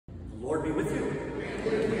Lord be with you.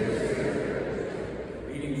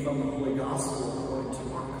 Reading from the Holy Gospel according to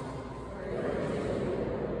Mark.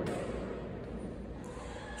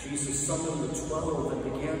 Jesus summoned the 12 and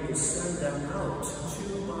began to send them out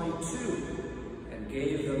 2 by 2 and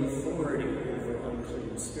gave them authority over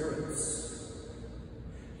unclean spirits.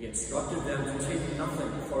 He instructed them to take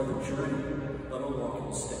nothing for the journey but a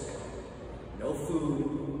walking stick. No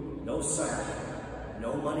food, no sack,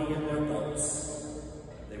 no money in their belts.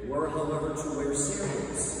 They were, however, to wear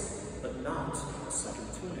sandals, but not a second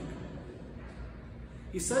tunic.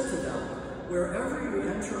 He said to them, "Wherever you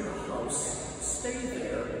enter a house, stay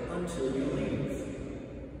there until you leave.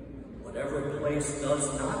 Whatever place does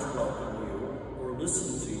not welcome you or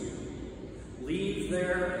listen to you, leave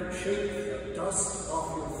there and shake the dust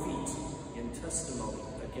off your feet in testimony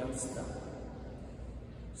against them."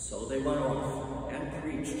 So they went off and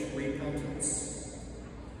preached repentance.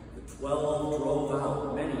 The 12 drove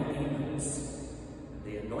out many demons.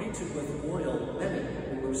 They anointed with oil many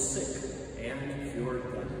who were sick and cured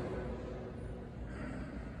them.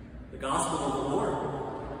 The Gospel of the